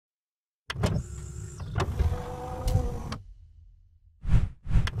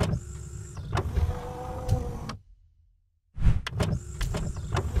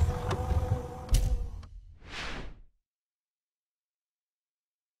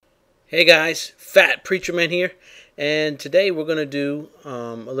Hey guys, Fat Preacher Man here, and today we're going to do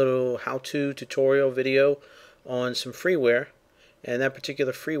a little how-to tutorial video on some freeware, and that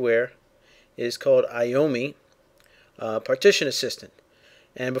particular freeware is called AOMEI Partition Assistant.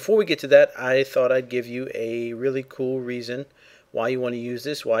 And before we get to that, I thought I'd give you a really cool reason why you want to use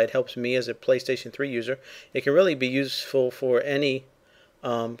this, why it helps me as a PlayStation 3 user. It can really be useful for any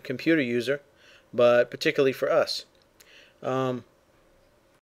computer user, but particularly for us.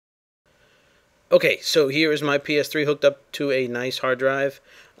 Okay, so here is my PS3 hooked up to a nice hard drive,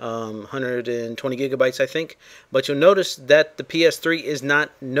 120 gigabytes I think, but you'll notice that the PS3 is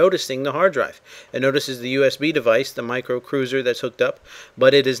not noticing the hard drive. It notices the USB device, the micro cruiser that's hooked up,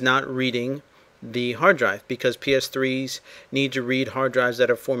 but it is not reading the hard drive because PS3s need to read hard drives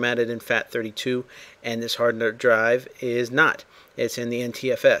that are formatted in FAT32, and this hard drive is not. It's in the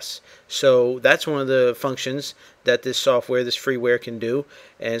NTFS. So that's one of the functions that this software, this freeware, can do.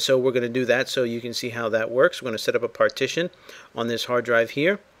 And so we're going to do that so you can see how that works. We're going to set up a partition on this hard drive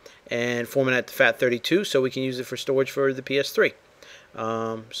here and format to FAT32 so we can use it for storage for the PS3.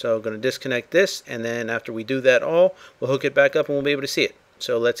 So I'm going to disconnect this, and then after we do that all, we'll hook it back up and we'll be able to see it.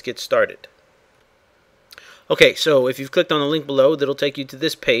 So let's get started. Okay, so if you've clicked on the link below, that'll take you to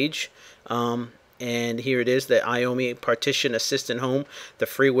this page. And here it is, the AOMEI Partition Assistant Home, the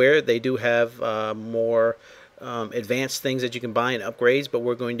freeware. They do have more advanced things that you can buy and upgrades, but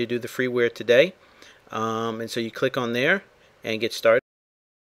we're going to do the freeware today. And so you click on there and get started,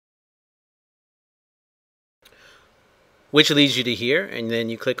 which leads you to here. And then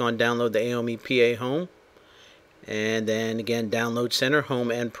you click on download the AOMEI PA Home. And then again, download Center, Home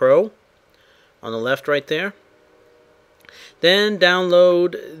and Pro on the left right there. Then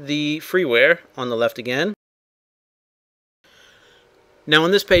download the freeware on the left again. Now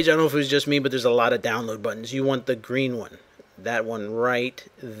on this page, I don't know if it was just me, but there's a lot of download buttons. You want the green one, that one right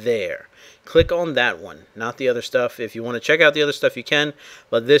there. Click on that one, not the other stuff. If you want to check out the other stuff, you can,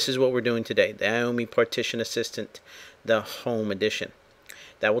 but this is what we're doing today, the AOMEI Partition Assistant, the Home Edition.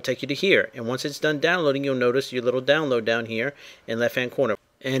 That will take you to here, and once it's done downloading, you'll notice your little download down here in left-hand corner.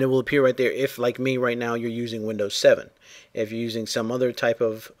 And it will appear right there if, like me right now, you're using Windows 7. If you're using some other type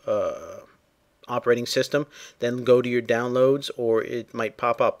of operating system, then go to your downloads, or it might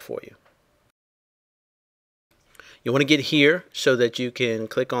pop up for you. You want to get here so that you can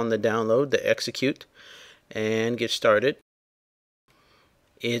click on the download, the execute, and get started.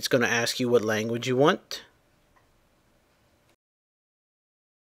 It's going to ask you what language you want.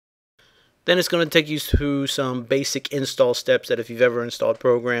 Then it's going to take you through some basic install steps that if you've ever installed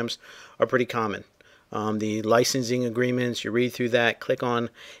programs are pretty common. The licensing agreements, you read through that, click on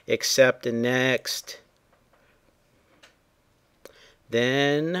accept and next.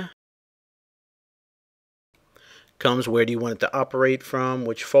 Then comes where do you want it to operate from,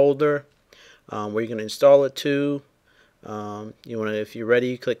 which folder, where you're going to install it to. You want to, if you're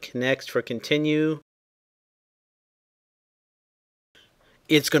ready, click next for continue.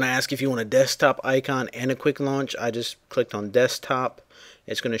 It's going to ask if you want a desktop icon and a quick launch. I just clicked on desktop.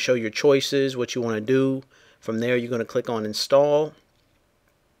 It's going to show your choices, what you want to do. From there, you're going to click on install.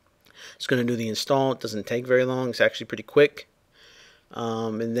 It's going to do the install. It doesn't take very long. It's actually pretty quick.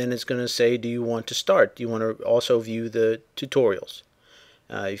 And then it's going to say, do you want to start? Do you want to also view the tutorials?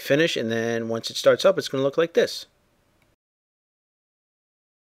 You finish, and then once it starts up, it's going to look like this.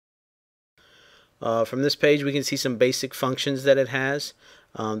 From this page, we can see some basic functions that it has.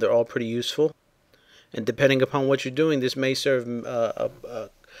 They're all pretty useful. And depending upon what you're doing, this may serve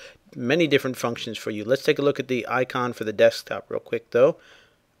many different functions for you. Let's take a look at the icon for the desktop real quick, though.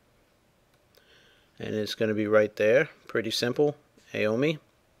 And it's going to be right there. Pretty simple. AOMEI.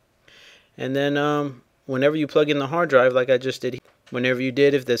 And then whenever you plug in the hard drive, like I just did, whenever you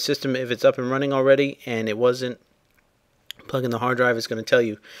did, if the system, if it's up and running already and it wasn't, plug in the hard drive, it's going to tell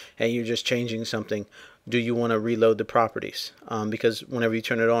you, hey, you're just changing something. Do you want to reload the properties? Because whenever you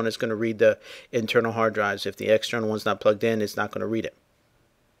turn it on, it's going to read the internal hard drives. If the external one's not plugged in, it's not going to read it.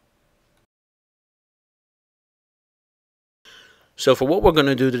 So for what we're going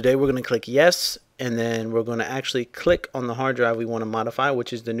to do today, we're going to click yes, and then we're going to actually click on the hard drive we want to modify,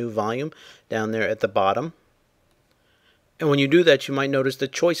 which is the new volume down there at the bottom. And when you do that, you might notice the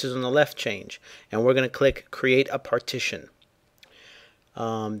choices on the left change. And we're going to click Create a Partition.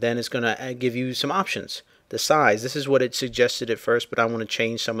 Then it's going to give you some options. The size, this is what it suggested at first, but I want to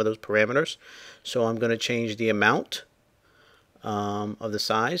change some of those parameters. So I'm going to change the amount of the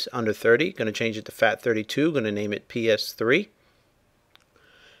size, under 30. Going to change it to FAT32. Going to name it PS3.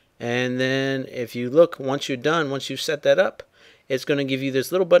 And then if you look, once you're done, once you've set that up, it's going to give you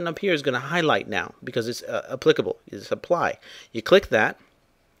this little button up here. It's going to highlight now because it's applicable. It's apply. You click that,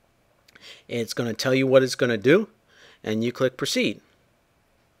 It's going to tell you what it's going to do, and you click proceed.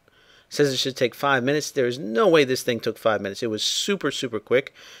 It says it should take 5 minutes. There's no way this thing took 5 minutes. It was super, super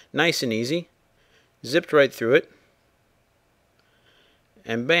quick, nice and easy. Zipped right through it,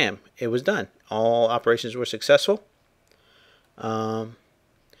 and bam, it was done. All operations were successful.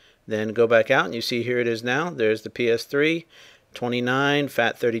 Then go back out, and you see here it is now. There's the PS3 29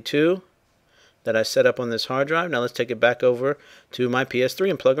 FAT32 that I set up on this hard drive. Now let's take it back over to my PS3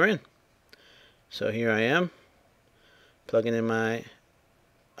 and plug her in. So here I am, plugging in my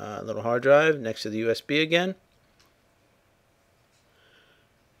little hard drive next to the USB again.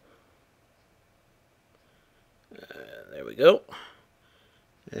 There we go.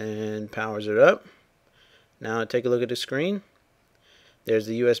 And powers it up. Now take a look at the screen. There's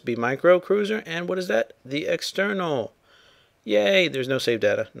the USB micro cruiser, and what is that? The external. Yay, there's no save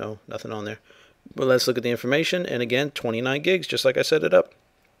data. No, nothing on there. But let's look at the information, and again, 29 gigs, just like I set it up.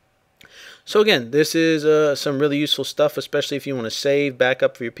 So again, this is some really useful stuff, especially if you want to save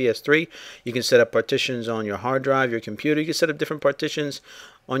backup for your PS3. You can set up partitions on your hard drive, your computer. You can set up different partitions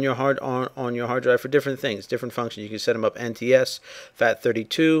on your hard drive for different things, different functions. You can set them up NTS,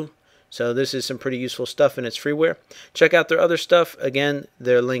 FAT32. So this is some pretty useful stuff, and it's freeware. Check out their other stuff. Again,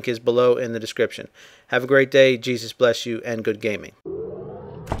 their link is below in the description. Have a great day. Jesus bless you, and good gaming.